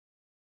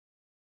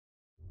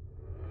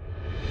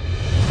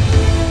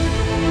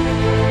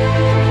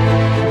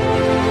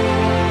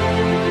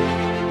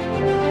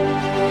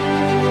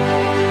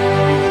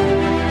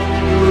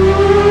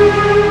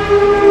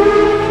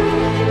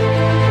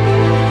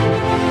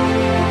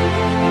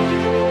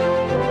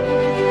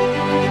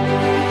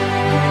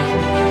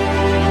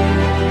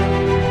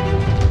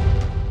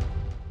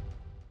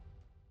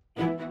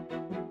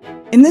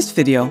In this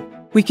video,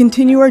 we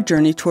continue our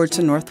journey towards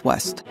the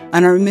Northwest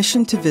on our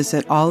mission to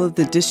visit all of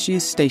the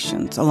disused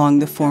stations along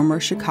the former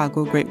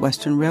Chicago Great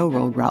Western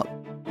Railroad route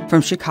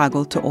from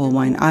Chicago to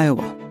Oelwein,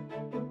 Iowa.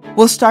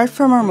 We'll start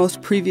from our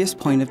most previous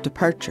point of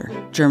departure,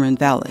 German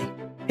Valley,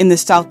 in the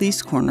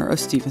southeast corner of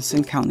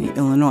Stephenson County,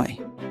 Illinois,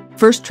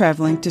 first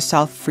traveling to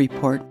South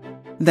Freeport,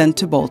 then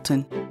to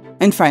Bolton,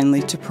 and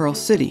finally to Pearl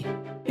City,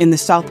 in the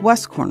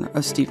southwest corner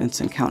of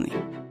Stephenson County.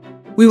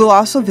 We will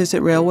also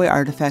visit railway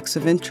artifacts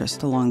of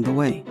interest along the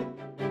way.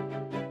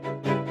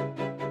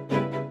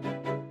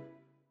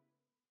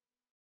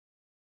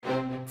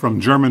 From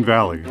German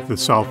Valley, the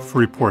South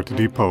Freeport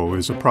depot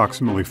is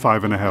approximately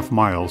 5.5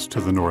 miles to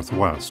the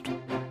northwest.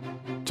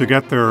 To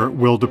get there,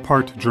 we'll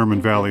depart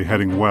German Valley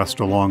heading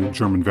west along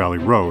German Valley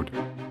Road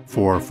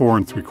for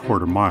 4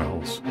 3/4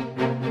 miles.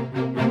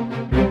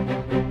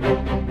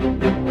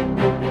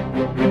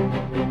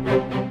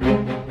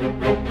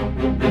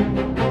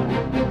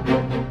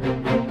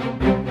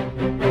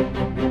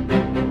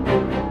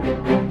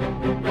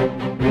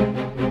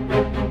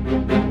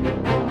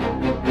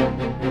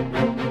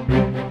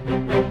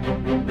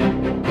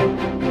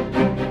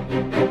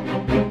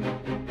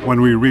 When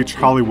we reach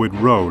Hollywood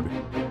Road,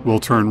 we'll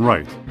turn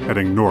right,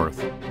 heading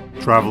north,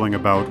 traveling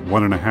about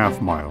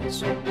 1.5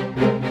 miles.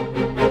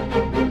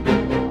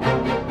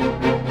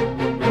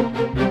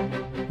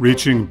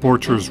 Reaching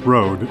Borchers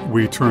Road,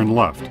 we turn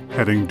left,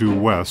 heading due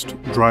west,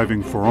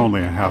 driving for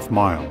only 1/2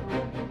 mile.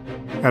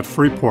 At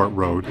Freeport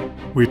Road,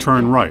 we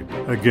turn right,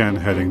 again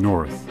heading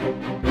north.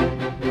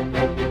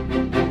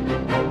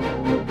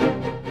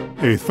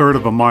 1/3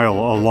 of a mile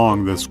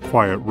along this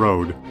quiet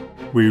road,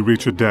 we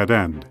reach a dead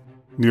end,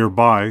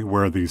 nearby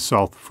where the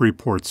South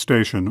Freeport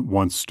station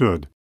once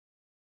stood.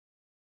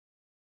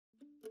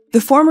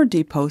 The former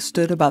depot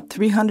stood about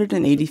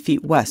 380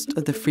 feet west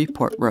of the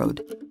Freeport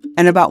Road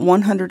and about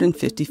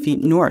 150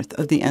 feet north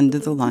of the end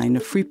of the line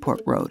of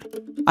Freeport Road,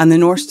 on the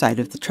north side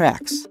of the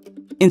tracks,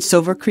 in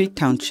Silver Creek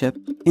Township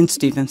in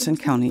Stephenson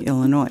County,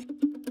 Illinois.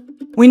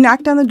 We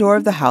knocked on the door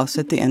of the house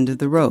at the end of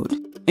the road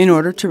in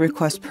order to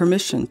request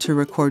permission to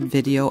record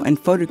video and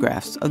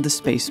photographs of the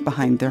space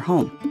behind their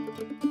home.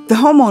 The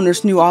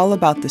homeowners knew all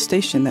about the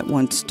station that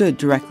once stood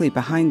directly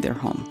behind their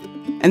home,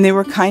 and they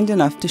were kind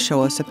enough to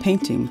show us a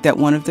painting that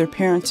one of their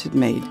parents had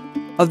made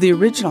of the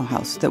original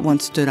house that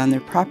once stood on their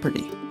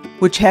property,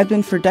 which had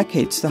been for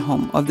decades the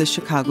home of the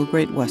Chicago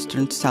Great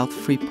Western South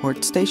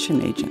Freeport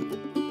station agent.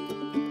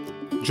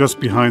 Just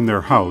behind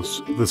their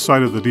house, the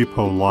site of the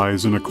depot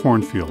lies in a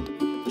cornfield,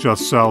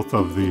 just south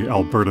of the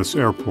Albertus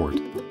Airport,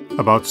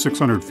 about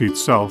 600 feet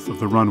south of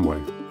the runway.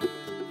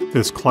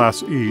 This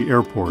Class E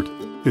airport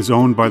is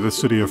owned by the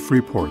city of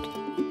Freeport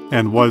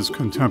and was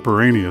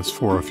contemporaneous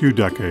for a few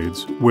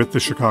decades with the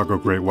Chicago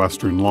Great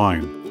Western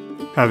Line,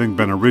 having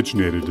been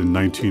originated in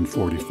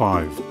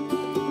 1945.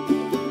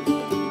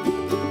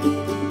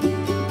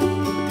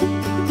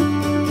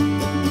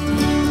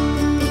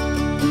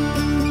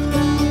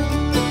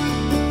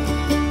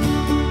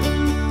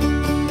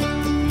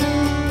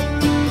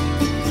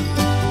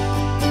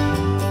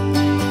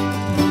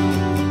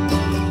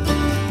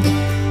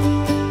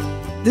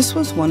 This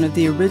was one of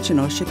the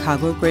original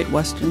Chicago Great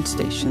Western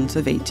stations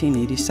of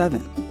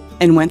 1887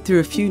 and went through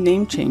a few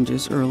name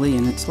changes early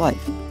in its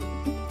life.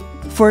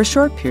 For a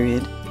short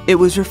period, it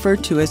was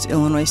referred to as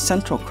Illinois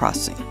Central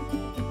Crossing,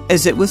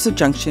 as it was a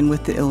junction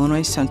with the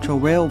Illinois Central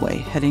Railway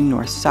heading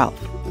north-south.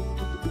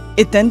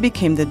 It then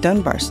became the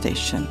Dunbar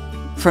Station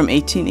from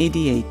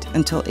 1888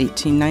 until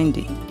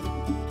 1890.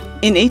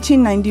 In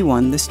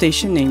 1891, the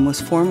station name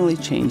was formally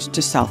changed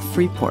to South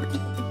Freeport,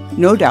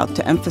 no doubt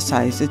to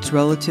emphasize its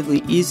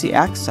relatively easy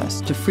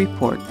access to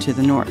Freeport to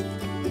the north.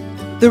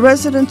 The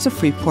residents of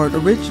Freeport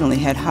originally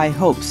had high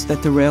hopes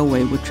that the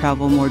railway would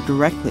travel more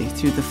directly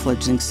through the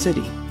fledgling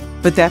city,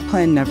 but that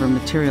plan never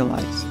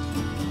materialized.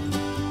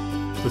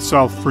 The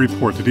South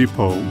Freeport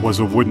depot was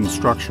a wooden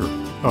structure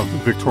of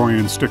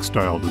Victorian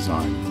stick-style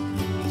design,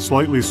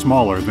 slightly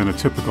smaller than a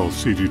typical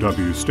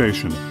CGW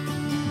station,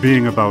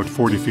 being about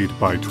 40 feet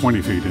by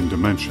 20 feet in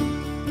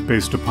dimension,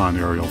 based upon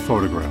aerial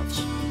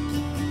photographs.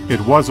 It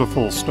was a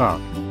full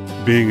stop,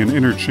 being an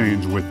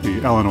interchange with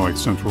the Illinois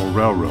Central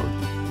Railroad.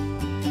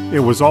 It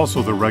was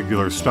also the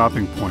regular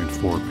stopping point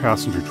for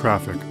passenger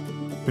traffic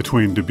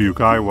between Dubuque,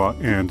 Iowa,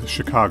 and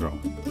Chicago.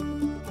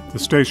 The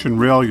station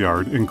rail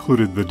yard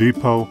included the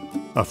depot,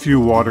 a few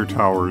water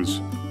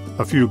towers,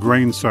 a few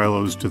grain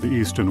silos to the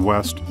east and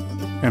west,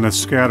 and a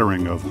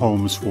scattering of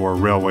homes for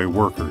railway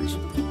workers,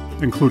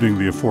 including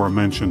the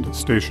aforementioned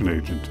station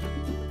agent.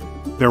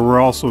 There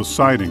were also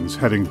sidings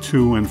heading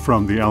to and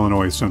from the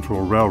Illinois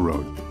Central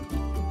Railroad.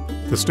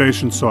 The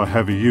station saw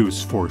heavy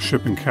use for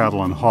shipping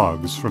cattle and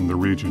hogs from the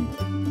region.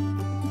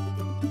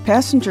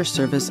 Passenger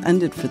service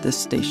ended for this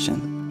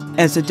station,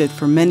 as it did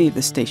for many of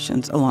the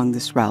stations along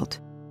this route,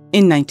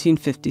 in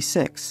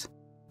 1956,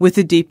 with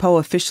the depot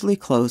officially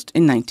closed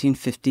in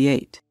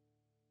 1958.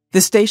 The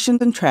station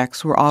and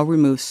tracks were all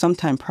removed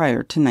sometime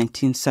prior to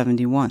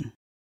 1971.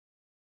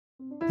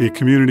 The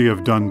community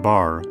of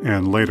Dunbar,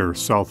 and later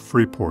South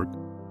Freeport,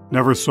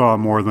 never saw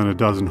more than a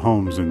dozen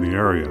homes in the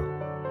area,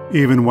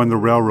 even when the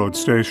railroad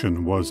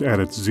station was at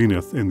its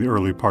zenith in the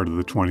early part of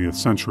the 20th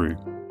century.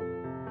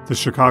 The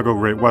Chicago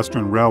Great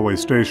Western Railway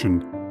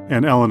Station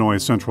and Illinois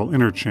Central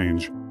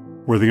Interchange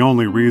were the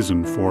only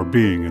reason for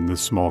being in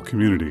this small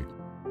community,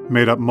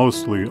 made up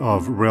mostly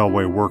of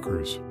railway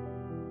workers.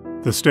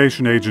 The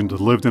station agent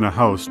lived in a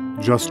house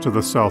just to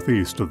the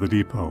southeast of the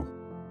depot,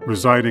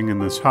 residing in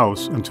this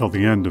house until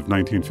the end of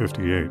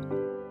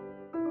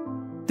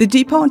 1958. The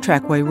depot and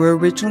trackway were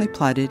originally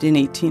platted in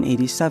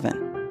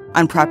 1887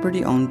 on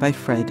property owned by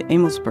Fred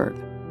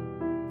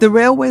Amelsberg. The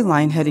railway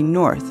line heading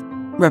north,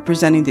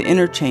 representing the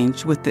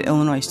interchange with the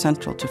Illinois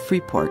Central to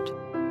Freeport,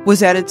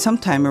 was added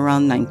sometime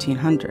around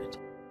 1900.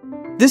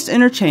 This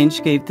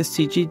interchange gave the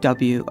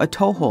CGW a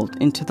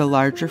toehold into the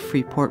larger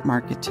Freeport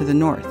market to the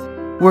north,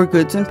 where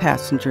goods and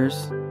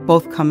passengers,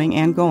 both coming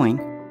and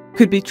going,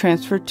 could be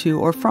transferred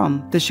to or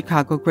from the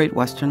Chicago Great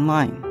Western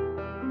Line.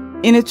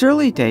 In its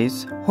early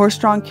days,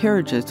 horse-drawn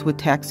carriages would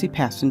taxi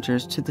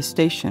passengers to the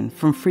station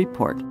from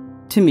Freeport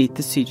to meet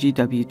the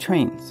CGW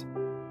trains.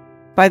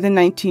 By the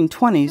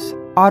 1920s,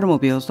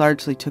 automobiles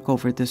largely took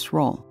over this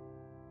role.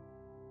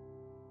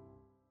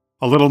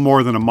 A little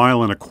more than a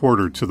mile and a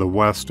quarter to the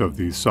west of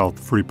the South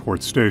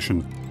Freeport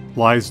station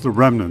lies the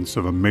remnants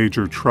of a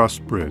major truss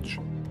bridge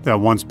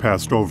that once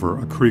passed over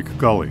a creek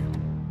gully.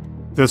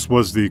 This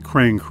was the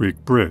Crane Creek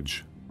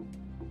Bridge.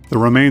 The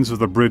remains of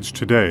the bridge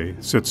today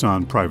sits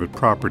on private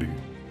property,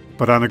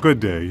 but on a good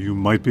day you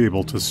might be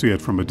able to see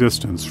it from a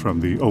distance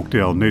from the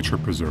Oakdale Nature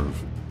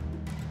Preserve.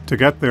 To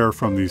get there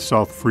from the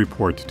South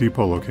Freeport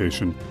depot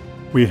location,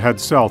 we head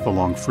south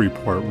along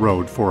Freeport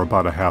Road for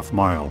about a half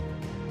mile.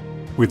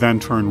 We then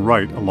turn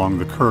right along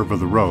the curve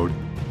of the road,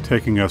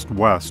 taking us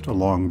west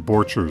along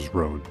Borchers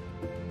Road.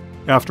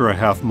 After a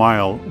half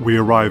mile, we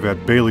arrive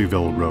at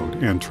Baileyville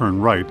Road and turn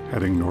right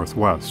heading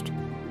northwest.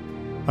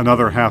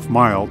 Another half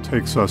mile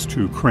takes us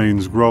to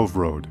Cranes Grove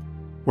Road,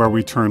 where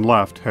we turn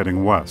left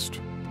heading west.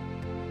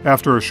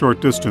 After a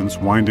short distance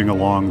winding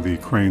along the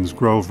Cranes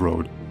Grove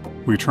Road,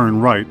 we turn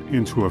right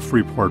into a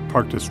Freeport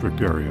Park District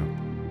area,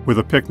 with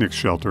a picnic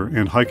shelter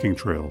and hiking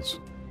trails.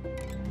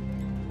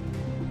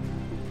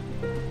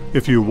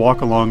 If you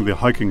walk along the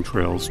hiking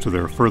trails to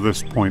their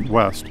furthest point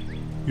west,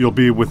 you'll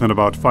be within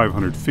about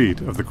 500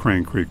 feet of the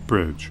Crane Creek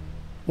Bridge,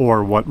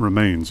 or what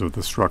remains of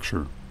the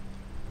structure.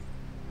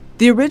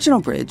 The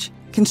original bridge,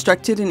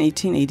 constructed in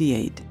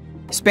 1888,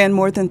 spanned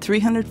more than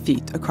 300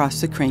 feet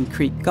across the Crane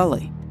Creek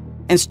Gully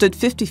and stood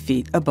 50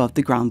 feet above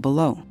the ground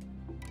below.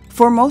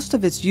 For most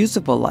of its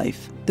usable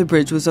life, the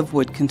bridge was of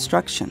wood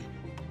construction.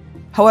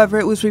 However,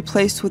 it was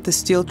replaced with a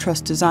steel truss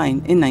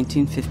design in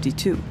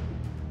 1952.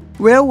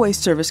 Railway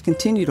service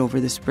continued over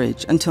this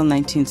bridge until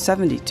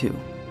 1972,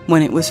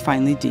 when it was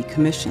finally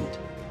decommissioned.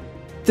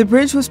 The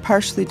bridge was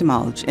partially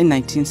demolished in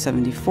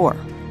 1974,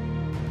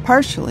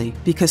 partially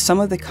because some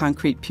of the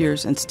concrete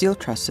piers and steel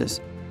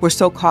trusses were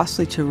so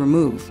costly to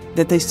remove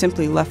that they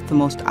simply left the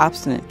most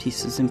obstinate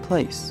pieces in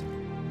place.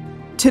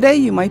 Today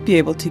you might be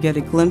able to get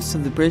a glimpse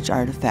of the bridge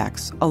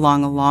artifacts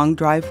along a long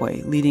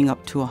driveway leading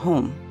up to a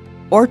home,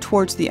 or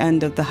towards the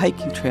end of the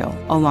hiking trail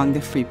along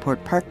the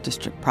Freeport Park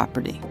District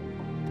property.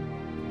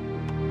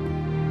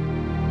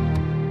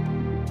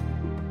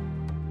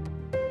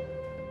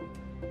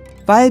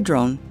 Via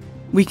drone,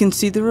 we can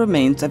see the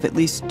remains of at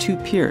least 2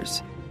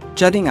 piers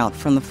jutting out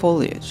from the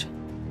foliage,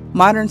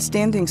 modern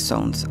standing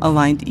stones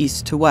aligned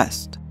east to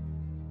west.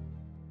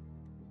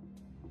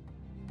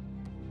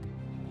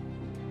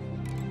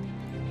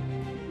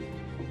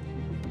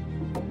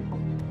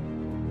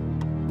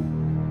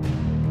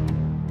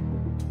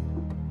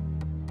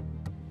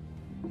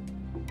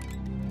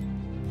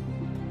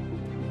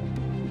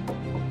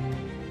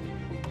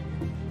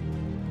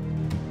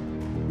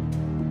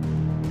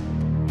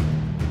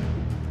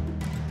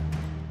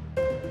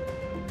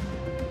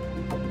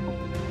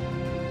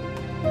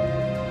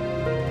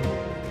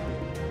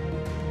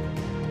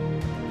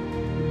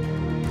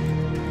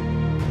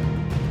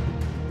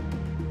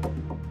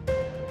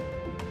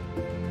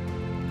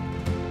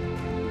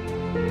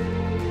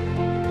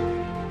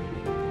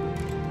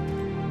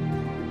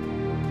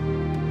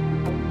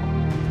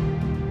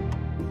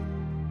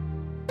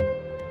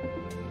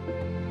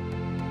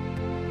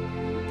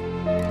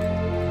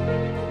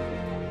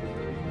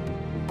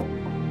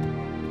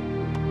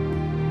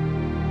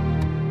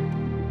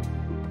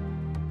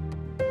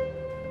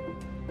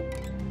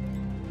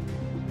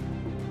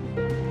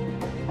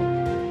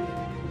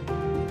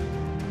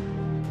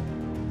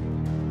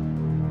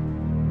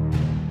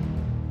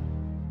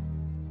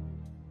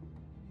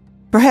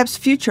 Perhaps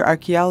future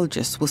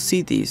archaeologists will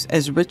see these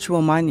as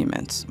ritual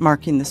monuments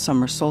marking the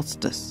summer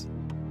solstice.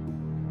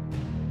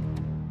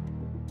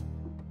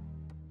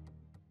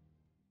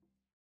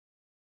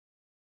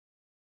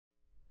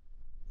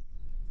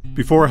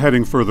 Before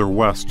heading further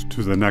west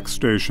to the next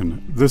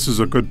station, this is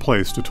a good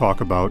place to talk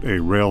about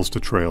a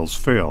rails-to-trails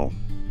fail.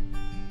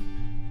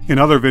 In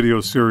other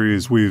video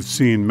series, we've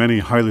seen many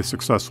highly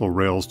successful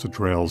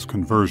rails-to-trails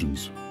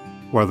conversions,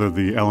 whether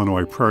the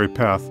Illinois Prairie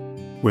Path,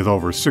 with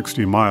over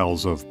 60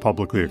 miles of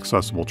publicly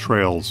accessible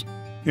trails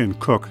in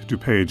Cook,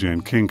 DuPage,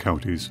 and King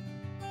counties,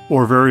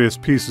 or various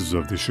pieces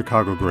of the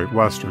Chicago Great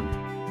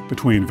Western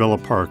between Villa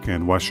Park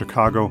and West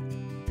Chicago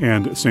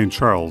and St.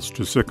 Charles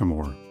to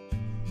Sycamore.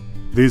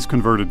 These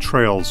converted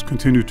trails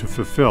continue to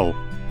fulfill,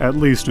 at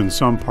least in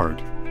some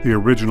part, the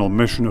original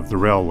mission of the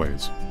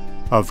railways,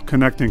 of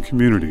connecting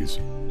communities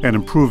and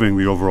improving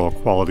the overall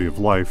quality of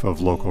life of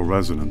local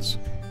residents.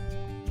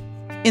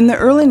 In the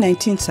early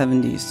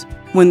 1970s,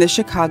 when the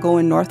Chicago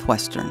and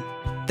Northwestern,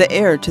 the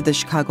heir to the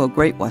Chicago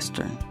Great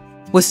Western,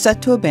 was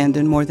set to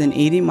abandon more than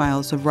 80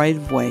 miles of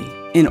right-of-way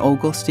in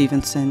Ogle,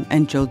 Stephenson,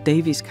 and Joe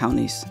Daviess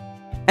counties,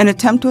 an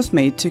attempt was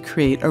made to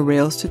create a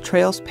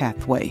rails-to-trails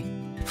pathway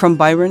from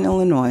Byron,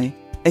 Illinois,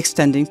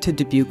 extending to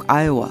Dubuque,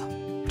 Iowa,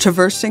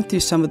 traversing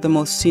through some of the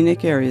most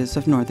scenic areas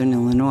of northern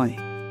Illinois.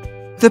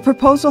 The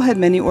proposal had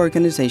many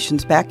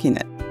organizations backing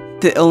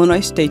it: the Illinois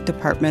State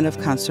Department of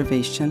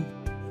Conservation,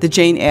 the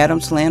Jane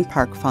Addams Land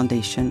Park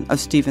Foundation of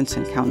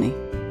Stephenson County,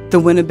 the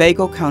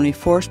Winnebago County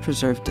Forest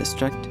Preserve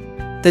District,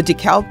 the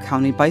DeKalb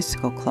County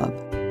Bicycle Club,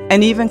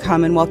 and even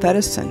Commonwealth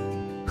Edison,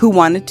 who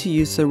wanted to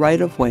use the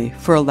right-of-way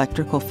for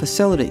electrical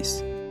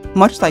facilities,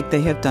 much like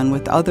they have done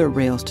with other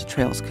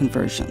rails-to-trails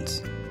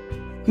conversions.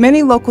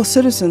 Many local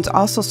citizens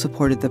also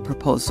supported the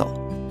proposal,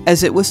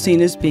 as it was seen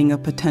as being a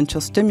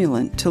potential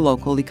stimulant to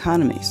local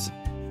economies.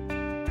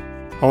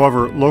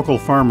 However, local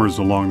farmers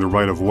along the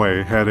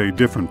right-of-way had a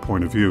different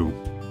point of view.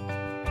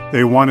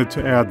 They wanted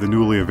to add the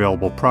newly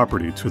available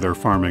property to their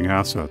farming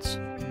assets,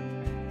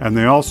 and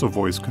they also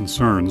voiced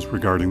concerns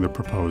regarding the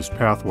proposed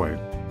pathway,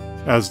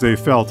 as they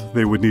felt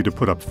they would need to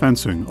put up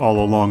fencing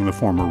all along the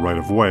former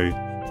right-of-way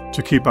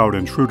to keep out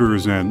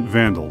intruders and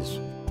vandals,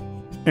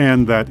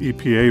 and that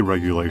EPA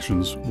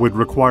regulations would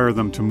require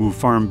them to move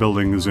farm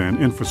buildings and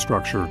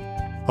infrastructure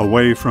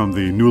away from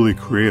the newly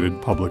created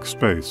public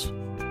space.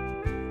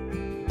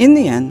 In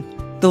the end,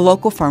 the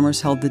local farmers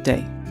held the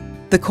day.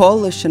 The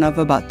coalition of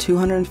about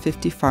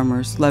 250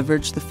 farmers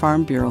leveraged the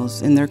farm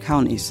bureaus in their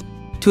counties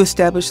to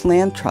establish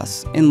land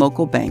trusts in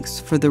local banks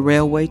for the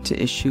railway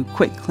to issue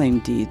quitclaim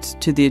deeds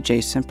to the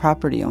adjacent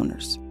property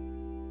owners.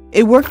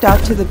 It worked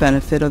out to the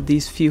benefit of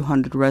these few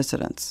hundred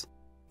residents,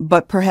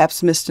 but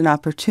perhaps missed an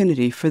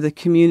opportunity for the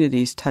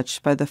communities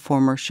touched by the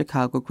former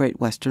Chicago Great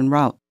Western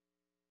route.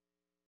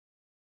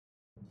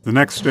 The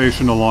next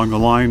station along the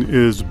line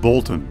is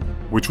Bolton,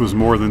 which was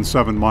more than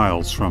 7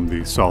 miles from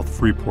the South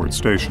Freeport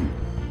station,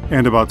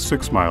 and about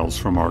 6 miles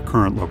from our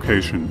current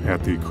location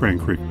at the Crane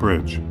Creek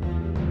Bridge.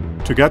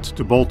 To get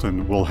to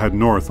Bolton, we'll head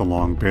north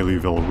along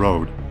Baileyville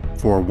Road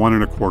for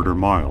 1¼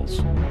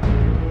 miles.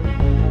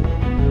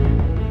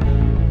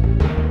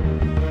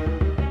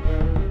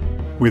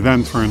 We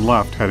then turn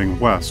left heading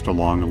west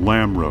along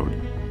Lamb Road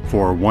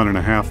for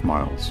 1½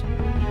 miles.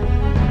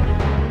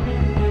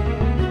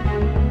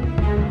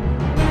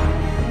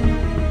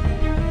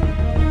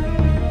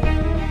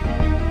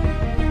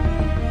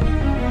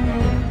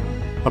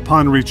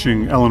 Upon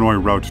reaching Illinois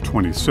Route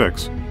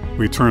 26,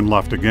 we turn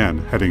left again,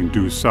 heading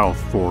due south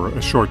for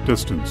a short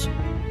distance,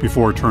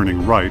 before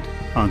turning right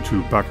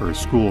onto Becker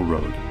School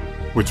Road,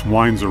 which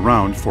winds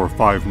around for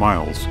 5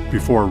 miles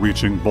before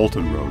reaching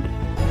Bolton Road.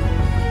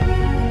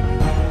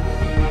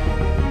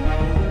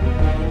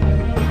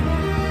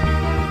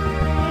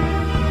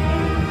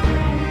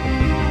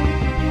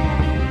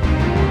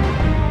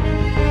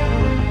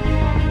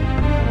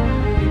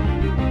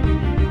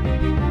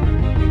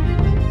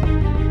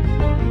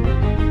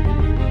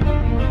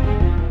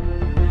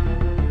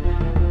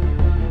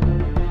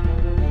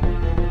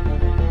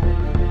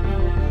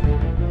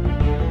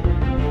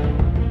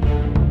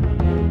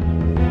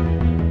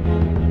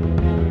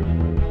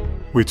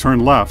 We turn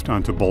left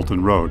onto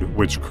Bolton Road,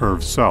 which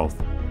curves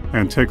south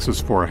and takes us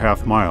for a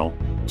 ½ mile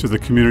to the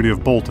community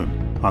of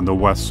Bolton on the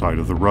west side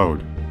of the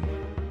road.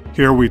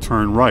 Here we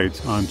turn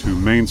right onto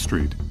Main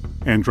Street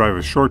and drive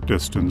a short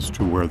distance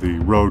to where the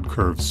road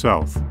curves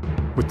south,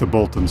 with the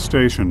Bolton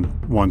station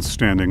once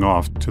standing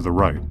off to the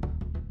right.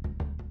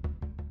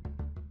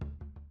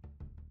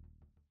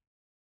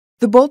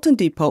 The Bolton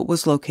Depot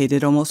was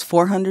located almost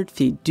 400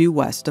 feet due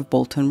west of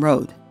Bolton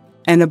Road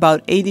and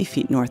about 80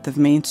 feet north of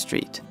Main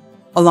Street,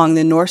 along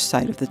the north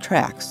side of the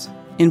tracks,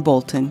 in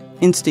Bolton,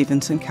 in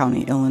Stephenson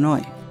County,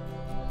 Illinois.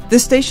 The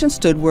station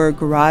stood where a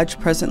garage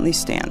presently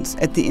stands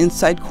at the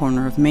inside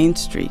corner of Main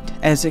Street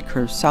as it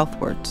curves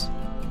southwards.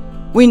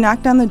 We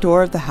knocked on the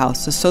door of the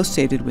house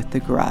associated with the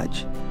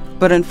garage,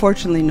 but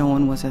unfortunately no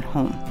one was at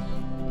home,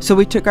 so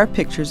we took our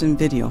pictures and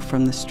video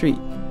from the street.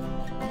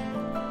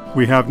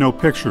 We have no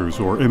pictures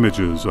or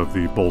images of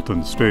the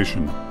Bolton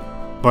station,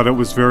 but it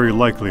was very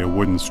likely a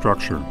wooden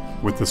structure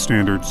with the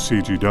standard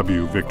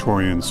CGW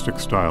Victorian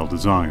stick-style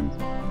design.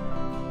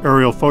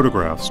 Aerial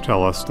photographs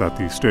tell us that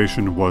the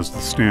station was the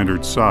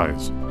standard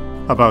size,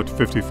 about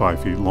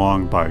 55 feet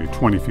long by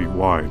 20 feet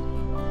wide.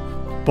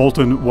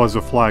 Bolton was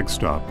a flag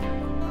stop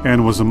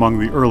and was among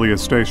the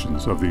earliest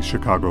stations of the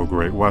Chicago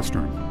Great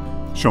Western,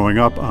 showing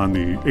up on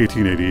the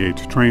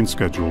 1888 train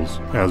schedules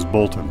as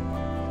Bolton.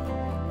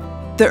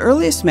 The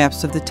earliest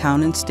maps of the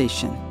town and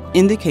station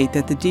indicate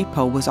that the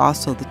depot was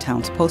also the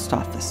town's post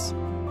office.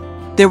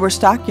 There were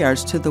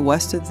stockyards to the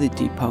west of the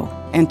depot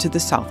and to the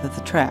south of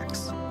the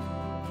tracks.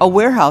 A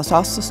warehouse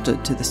also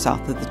stood to the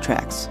south of the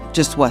tracks,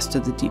 just west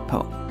of the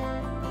depot.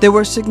 There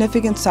were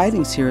significant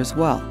sidings here as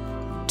well.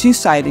 2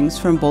 sidings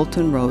from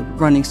Bolton Road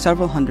running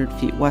several hundred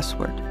feet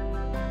westward.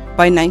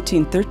 By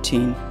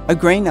 1913, a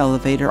grain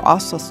elevator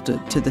also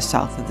stood to the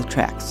south of the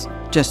tracks,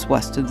 just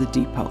west of the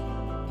depot.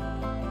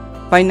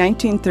 By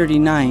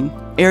 1939,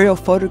 aerial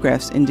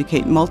photographs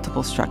indicate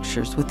multiple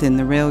structures within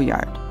the rail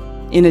yard,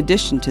 in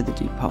addition to the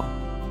depot,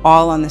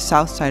 all on the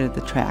south side of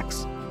the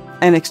tracks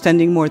and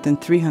extending more than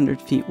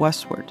 300 feet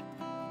westward.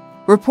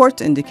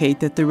 Reports indicate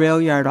that the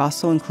rail yard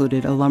also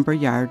included a lumber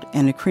yard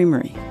and a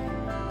creamery.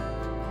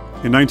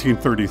 In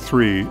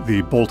 1933,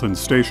 the Bolton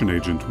station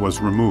agent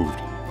was removed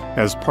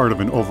as part of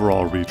an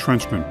overall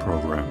retrenchment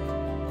program.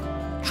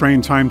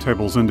 Train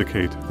timetables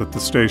indicate that the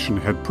station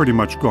had pretty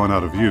much gone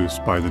out of use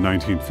by the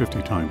 1950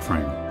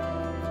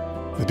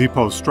 timeframe. The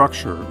depot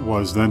structure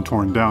was then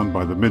torn down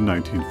by the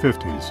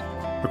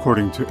mid-1950s,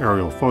 according to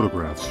aerial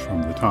photographs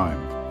from the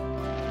time.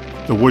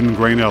 The wooden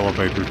grain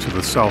elevator to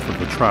the south of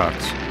the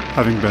tracks,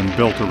 having been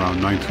built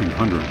around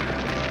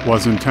 1900,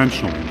 was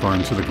intentionally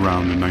burned to the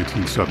ground in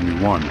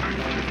 1971.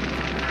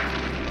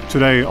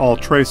 Today, all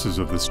traces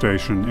of the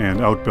station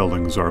and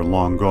outbuildings are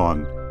long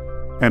gone,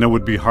 and it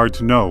would be hard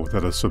to know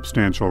that a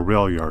substantial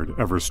rail yard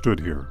ever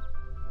stood here.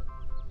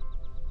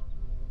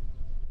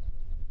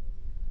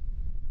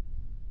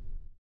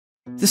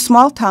 The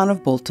small town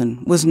of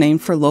Bolton was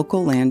named for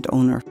local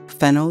landowner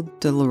Fenno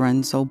de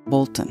Lorenzo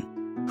Bolton,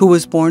 who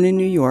was born in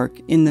New York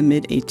in the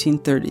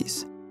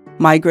mid-1830s,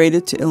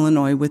 migrated to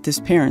Illinois with his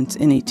parents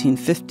in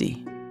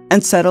 1850,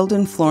 and settled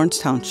in Florence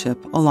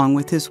Township along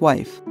with his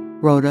wife,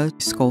 Rhoda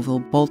Scoville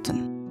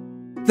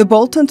Bolton. The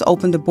Boltons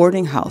opened a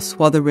boarding house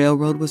while the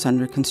railroad was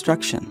under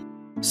construction,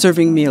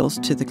 serving meals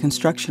to the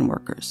construction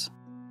workers.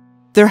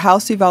 Their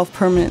house evolved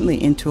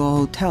permanently into a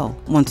hotel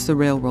once the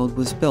railroad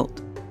was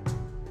built.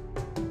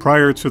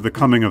 Prior to the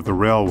coming of the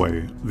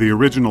railway, the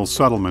original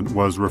settlement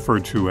was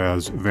referred to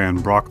as Van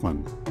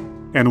Brocklin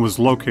and was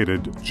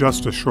located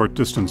just a short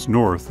distance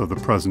north of the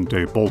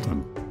present-day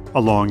Bolton,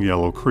 along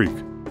Yellow Creek.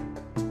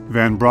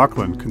 Van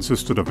Brocklin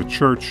consisted of a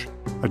church,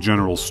 a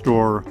general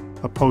store,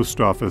 a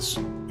post office,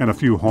 and a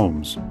few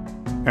homes,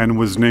 and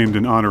was named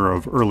in honor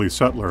of early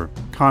settler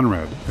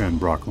Conrad Van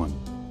Brocklin.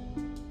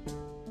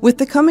 With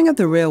the coming of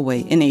the railway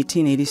in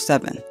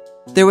 1887,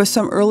 there was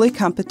some early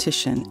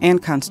competition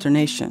and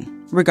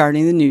consternation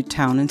regarding the new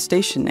town and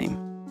station name.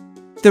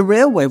 The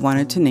railway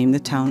wanted to name the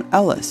town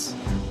Ellis,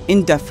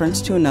 in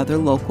deference to another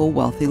local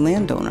wealthy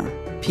landowner,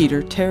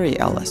 Peter Terry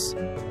Ellis,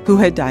 who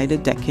had died a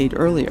decade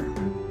earlier.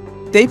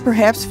 They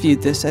perhaps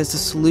viewed this as a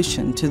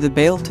solution to the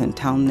Bayleton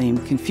town name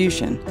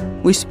confusion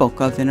we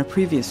spoke of in a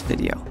previous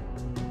video.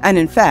 And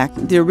in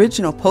fact, the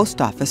original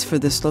post office for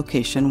this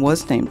location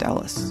was named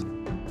Ellis.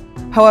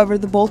 However,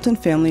 the Bolton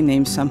family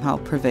name somehow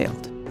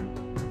prevailed.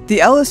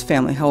 The Ellis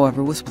family,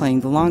 however, was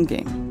playing the long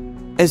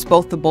game, as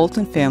both the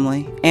Bolton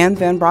family and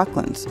Van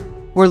Brocklins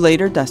were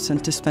later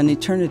destined to spend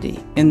eternity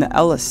in the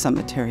Ellis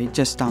Cemetery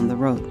just down the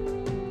road.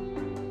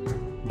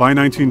 By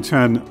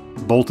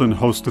 1910, Bolton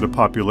hosted a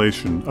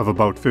population of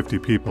about 50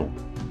 people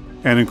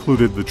and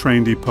included the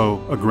train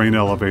depot, a grain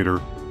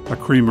elevator, a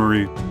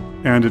creamery,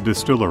 and a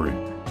distillery.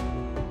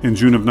 In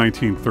June of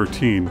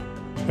 1913,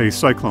 a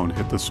cyclone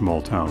hit the small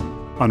town,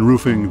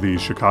 unroofing the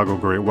Chicago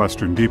Great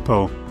Western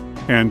Depot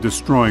and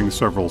destroying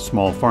several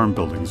small farm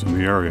buildings in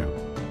the area.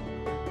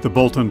 The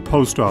Bolton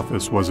post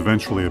office was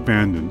eventually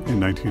abandoned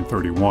in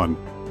 1931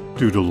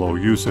 due to low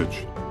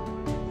usage.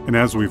 And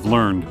as we've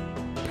learned,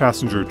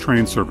 passenger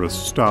train service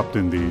stopped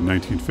in the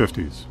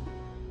 1950s.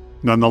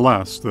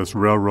 Nonetheless, this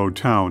railroad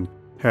town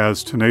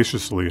has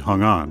tenaciously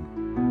hung on.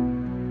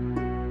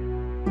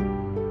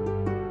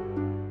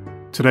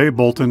 Today,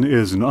 Bolton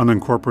is an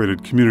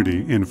unincorporated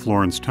community in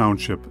Florence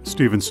Township,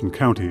 Stephenson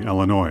County,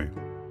 Illinois,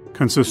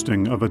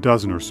 consisting of a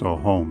dozen or so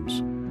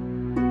homes.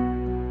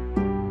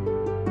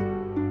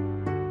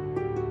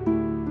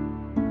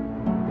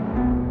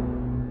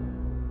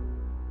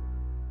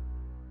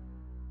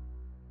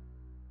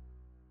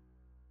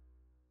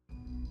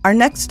 Our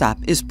next stop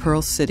is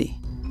Pearl City,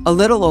 a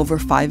little over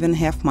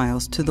 5.5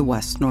 miles to the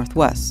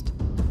west-northwest.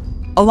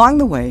 Along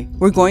the way,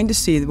 we're going to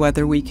see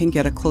whether we can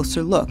get a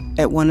closer look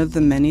at one of the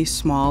many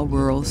small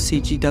rural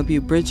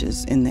CGW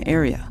bridges in the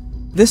area,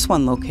 this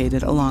one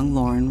located along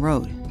Loran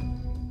Road.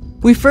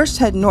 We first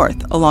head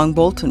north along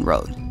Bolton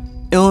Road,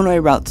 Illinois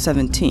Route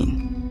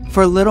 17,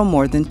 for a little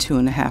more than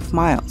 2.5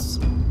 miles.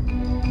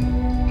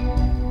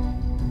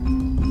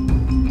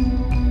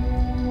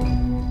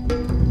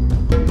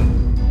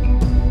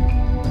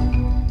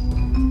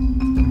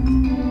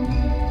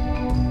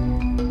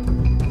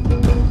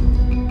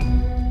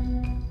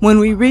 When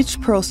we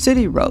reach Pearl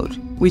City Road,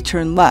 we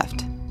turn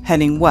left,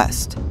 heading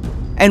west,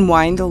 and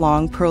wind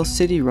along Pearl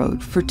City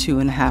Road for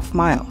 2.5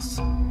 miles.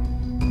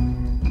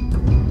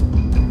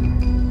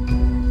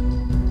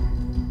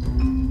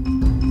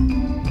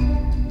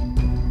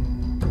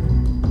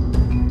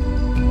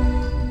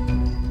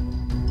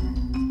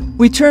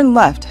 We turn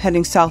left,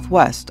 heading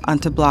southwest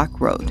onto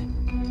Block Road.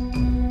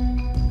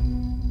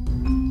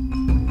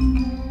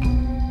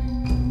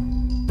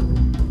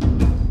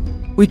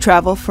 We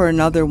travel for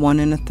another 1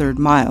 1/3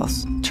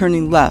 miles,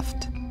 turning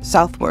left,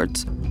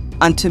 southwards,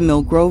 onto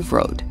Mill Grove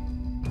Road.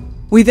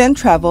 We then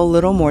travel a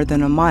little more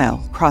than a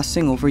mile,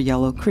 crossing over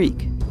Yellow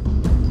Creek.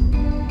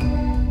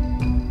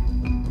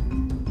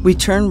 We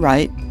turn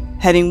right,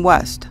 heading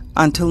west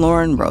onto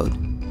Loran Road,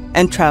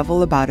 and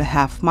travel about a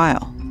half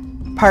mile,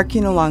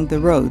 parking along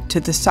the road to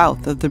the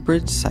south of the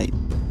bridge site.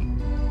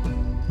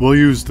 We'll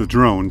use the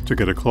drone to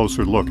get a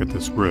closer look at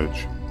this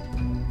bridge.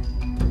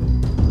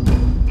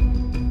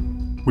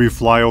 We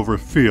fly over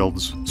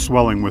fields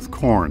swelling with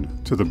corn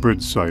to the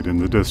bridge site in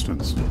the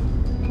distance.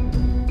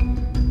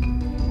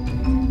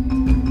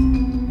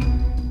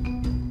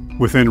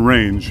 Within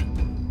range,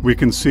 we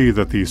can see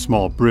that the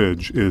small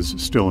bridge is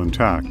still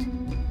intact.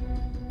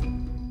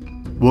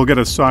 We'll get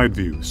a side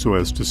view so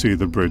as to see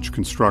the bridge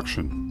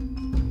construction.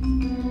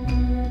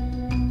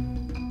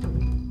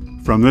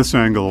 From this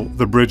angle,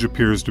 the bridge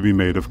appears to be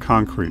made of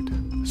concrete,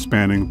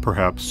 spanning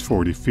perhaps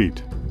 40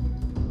 feet.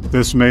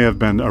 This may have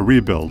been a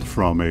rebuild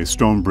from a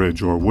stone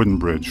bridge or wooden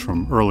bridge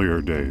from earlier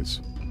days.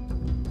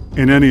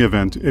 In any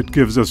event, it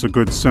gives us a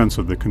good sense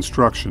of the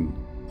construction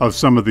of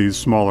some of these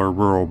smaller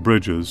rural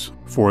bridges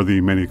for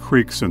the many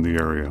creeks in the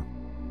area,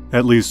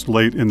 at least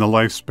late in the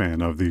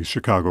lifespan of the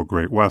Chicago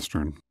Great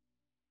Western.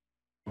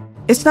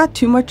 It's not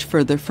too much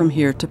further from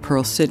here to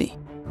Pearl City.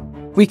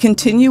 We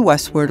continue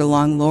westward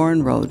along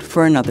Loran Road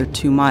for another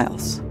 2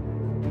 miles.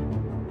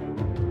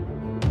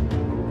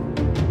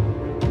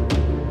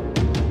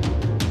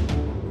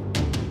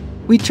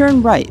 We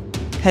turn right,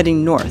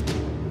 heading north,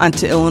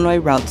 onto Illinois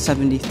Route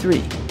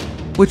 73,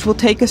 which will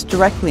take us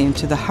directly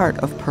into the heart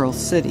of Pearl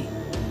City,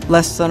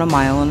 less than a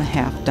mile and a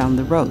half down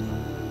the road.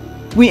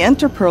 We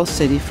enter Pearl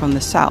City from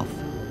the south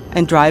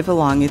and drive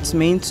along its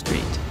main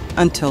street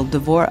until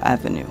Devore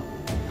Avenue,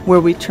 where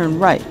we turn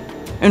right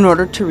in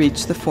order to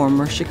reach the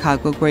former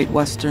Chicago Great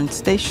Western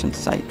Station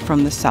site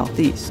from the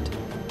southeast.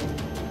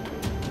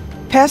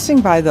 Passing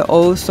by the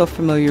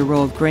oh-so-familiar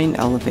row of grain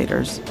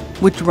elevators,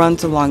 which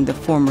runs along the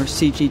former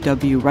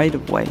CGW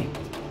right-of-way,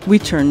 we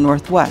turn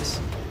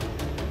northwest.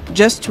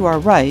 Just to our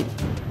right,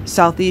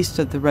 southeast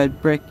of the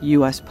red brick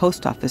U.S.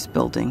 Post Office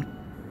building,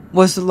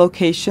 was the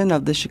location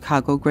of the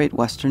Chicago Great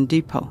Western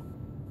Depot.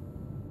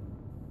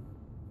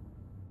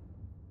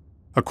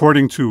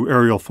 According to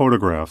aerial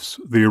photographs,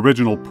 the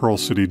original Pearl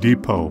City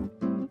Depot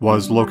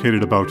was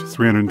located about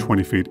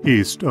 320 feet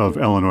east of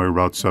Illinois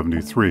Route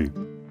 73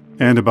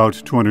 and about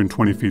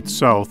 220 feet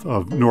south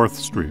of North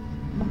Street,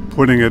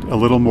 putting it a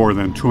little more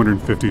than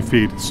 250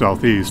 feet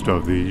southeast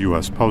of the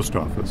U.S. Post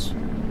Office.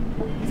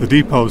 The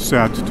depot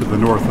sat to the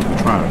north of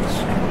the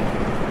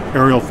tracks.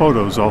 Aerial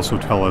photos also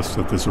tell us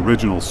that this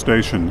original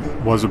station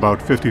was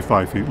about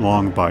 55 feet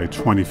long by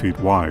 20 feet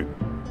wide.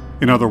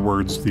 In other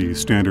words, the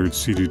standard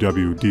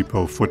CGW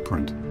depot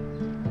footprint.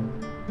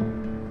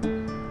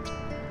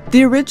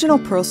 The original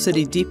Pearl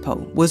City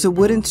Depot was a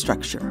wooden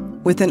structure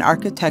with an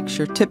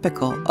architecture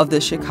typical of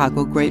the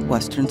Chicago Great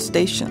Western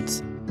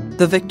Stations,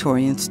 the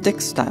Victorian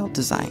stick-style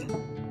design.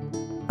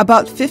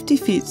 About 50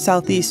 feet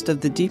southeast of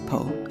the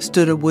depot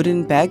stood a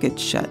wooden baggage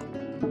shed.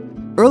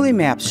 Early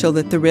maps show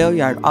that the rail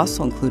yard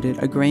also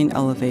included a grain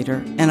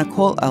elevator and a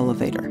coal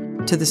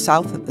elevator to the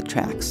south of the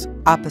tracks,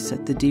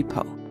 opposite the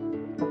depot.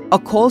 A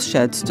coal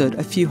shed stood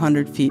a few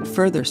hundred feet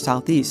further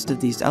southeast of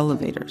these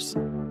elevators.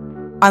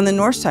 On the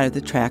north side of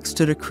the track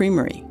stood a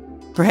creamery,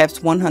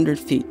 perhaps 100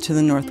 feet to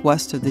the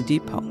northwest of the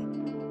depot.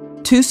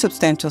 2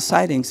 substantial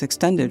sidings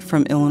extended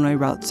from Illinois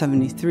Route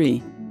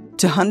 73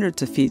 to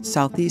hundreds of feet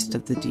southeast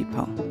of the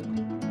depot.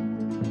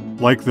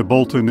 Like the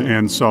Bolton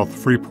and South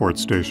Freeport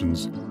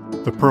stations,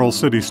 the Pearl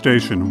City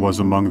Station was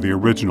among the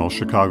original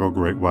Chicago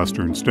Great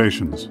Western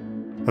stations,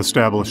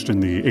 established in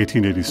the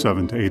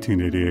 1887 to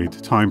 1888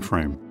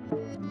 timeframe.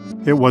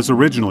 It was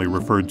originally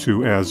referred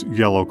to as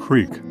Yellow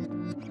Creek.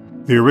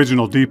 The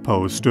original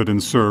depot stood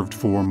and served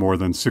for more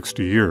than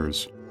 60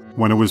 years,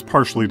 when it was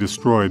partially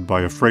destroyed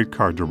by a freight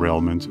car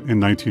derailment in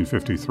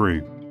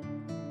 1953.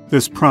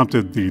 This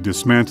prompted the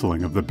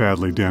dismantling of the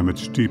badly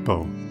damaged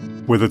depot,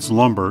 with its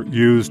lumber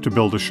used to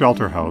build a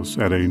shelter house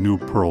at a new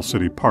Pearl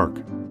City Park.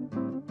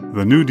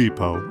 The new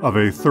depot, of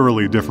a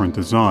thoroughly different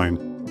design,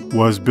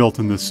 was built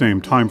in the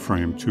same time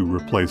frame to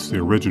replace the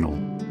original.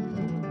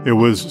 It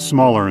was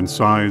smaller in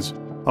size,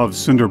 of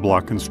cinder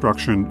block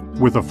construction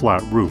with a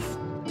flat roof.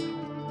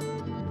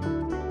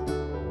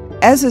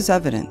 As is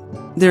evident,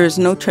 there is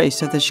no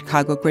trace of the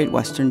Chicago Great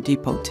Western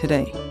Depot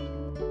today.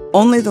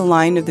 Only the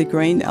line of the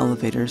grain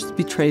elevators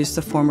betrays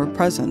the former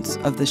presence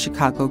of the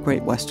Chicago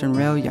Great Western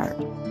Rail Yard.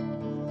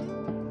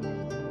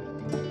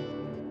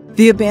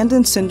 The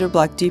abandoned cinder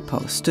block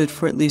depot stood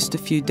for at least a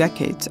few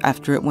decades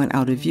after it went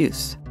out of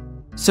use,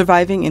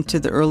 surviving into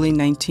the early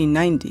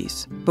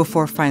 1990s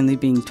before finally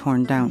being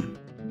torn down.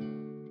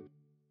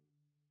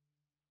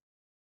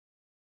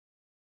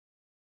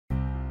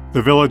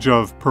 The village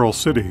of Pearl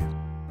City,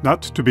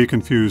 not to be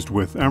confused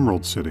with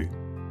Emerald City,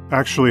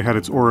 actually had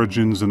its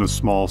origins in a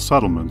small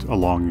settlement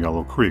along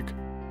Yellow Creek,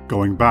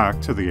 going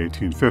back to the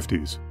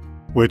 1850s,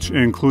 which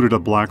included a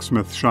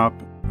blacksmith shop,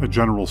 a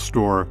general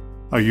store,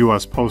 a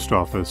U.S. post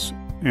office,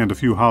 and a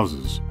few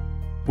houses.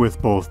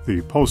 with both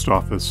the post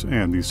office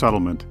and the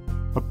settlement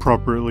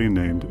appropriately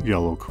named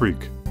Yellow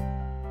Creek.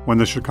 When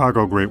the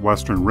Chicago Great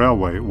Western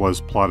Railway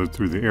was plotted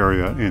through the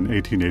area in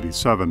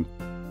 1887,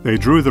 they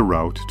drew the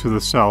route to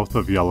the south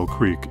of Yellow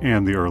Creek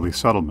and the early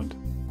settlement.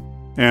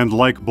 And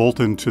like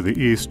Bolton to the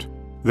east,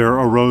 there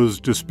arose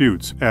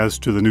disputes as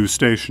to the new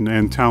station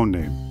and town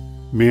name,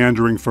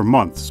 meandering for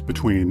months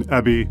between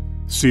Ebby,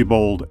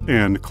 Siebold,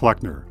 and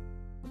Kleckner,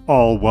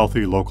 all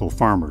wealthy local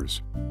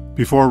farmers,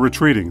 before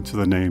retreating to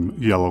the name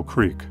Yellow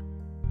Creek.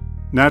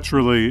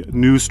 Naturally,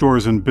 new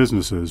stores and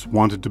businesses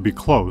wanted to be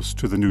close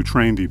to the new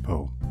train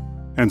depot,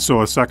 and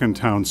so a second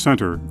town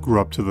center grew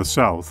up to the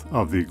south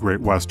of the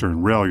Great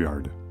Western Rail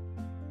Yard.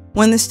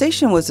 When the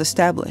station was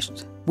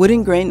established,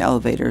 wooden grain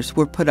elevators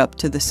were put up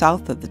to the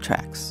south of the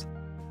tracks.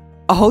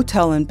 A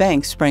hotel and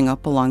bank sprang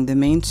up along the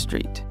main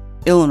street,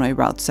 Illinois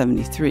Route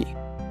 73.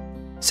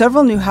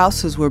 Several new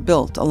houses were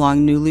built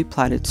along newly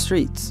platted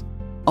streets,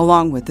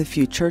 along with a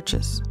few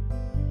churches.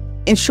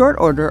 In short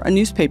order, a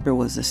newspaper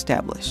was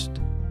established.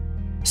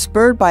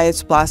 Spurred by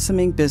its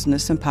blossoming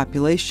business and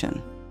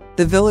population,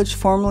 the village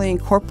formally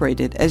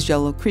incorporated as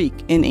Yellow Creek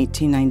in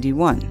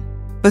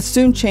 1891, but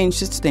soon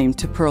changed its name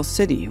to Pearl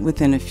City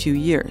within a few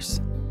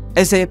years,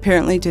 as they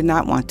apparently did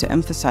not want to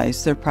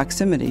emphasize their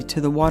proximity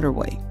to the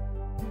waterway.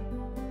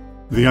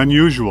 The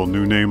unusual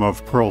new name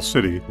of Pearl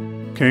City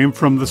came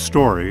from the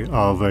story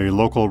of a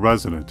local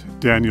resident,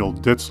 Daniel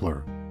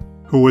Ditzler,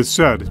 who was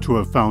said to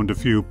have found a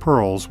few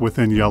pearls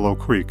within Yellow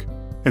Creek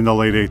in the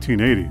late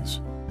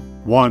 1880s,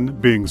 one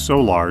being so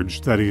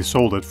large that he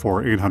sold it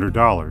for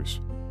 $800,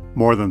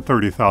 more than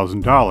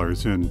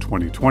 $30,000 in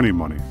 2020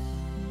 money,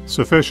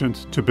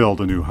 sufficient to build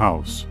a new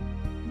house.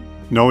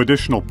 No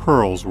additional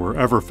pearls were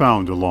ever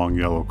found along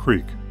Yellow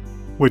Creek,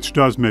 which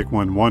does make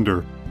one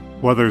wonder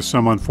whether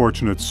some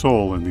unfortunate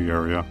soul in the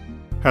area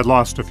had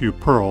lost a few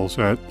pearls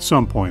at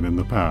some point in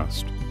the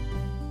past.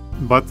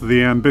 But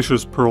the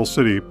ambitious Pearl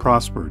City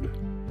prospered,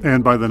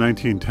 and by the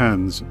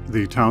 1910s,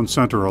 the town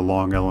center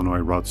along Illinois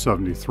Route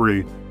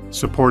 73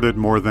 supported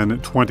more than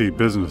 20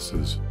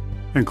 businesses,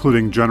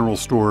 including general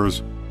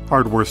stores,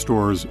 hardware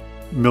stores,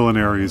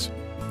 millineries,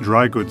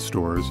 dry goods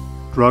stores,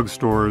 drug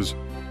stores,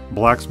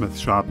 blacksmith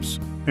shops,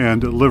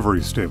 and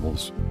livery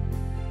stables.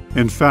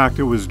 In fact,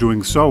 it was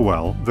doing so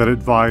well that it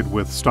vied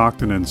with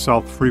Stockton and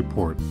South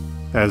Freeport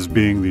as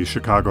being the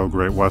Chicago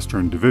Great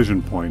Western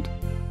division point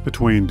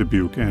between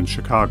Dubuque and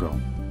Chicago,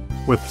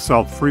 with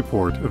South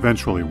Freeport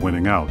eventually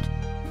winning out.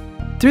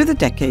 Through the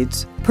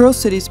decades, Pearl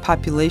City's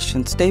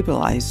population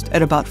stabilized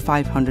at about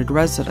 500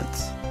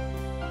 residents.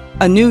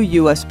 A new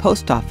U.S.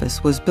 post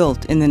office was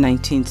built in the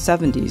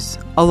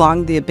 1970s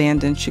along the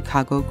abandoned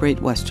Chicago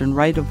Great Western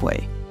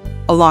right-of-way,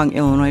 along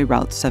Illinois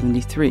Route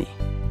 73.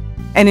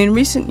 And in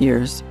recent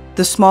years,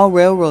 the small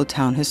railroad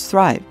town has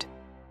thrived,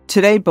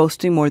 today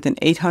boasting more than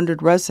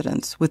 800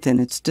 residents within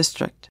its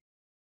district.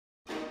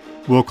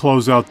 We'll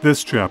close out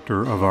this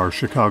chapter of our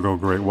Chicago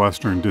Great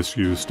Western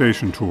Disused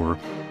Station tour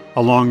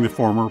along the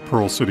former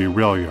Pearl City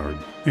Rail Yard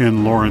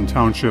in Loran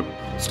Township,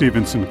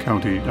 Stephenson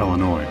County,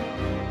 Illinois.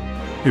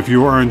 If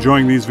you are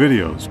enjoying these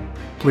videos,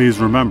 please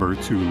remember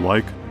to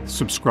like,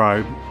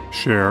 subscribe,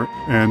 share,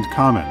 and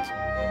comment.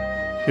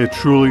 It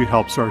truly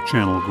helps our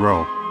channel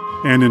grow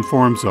and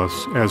informs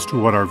us as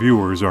to what our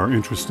viewers are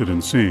interested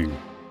in seeing.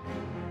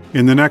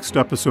 In the next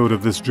episode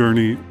of this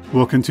journey,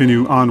 we'll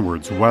continue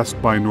onwards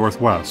west by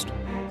northwest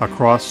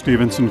across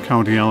Stephenson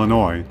County,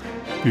 Illinois,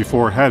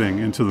 before heading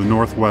into the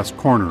northwest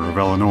corner of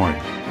Illinois,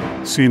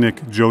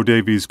 scenic Joe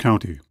Davies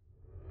County.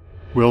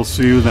 We'll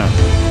see you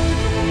then.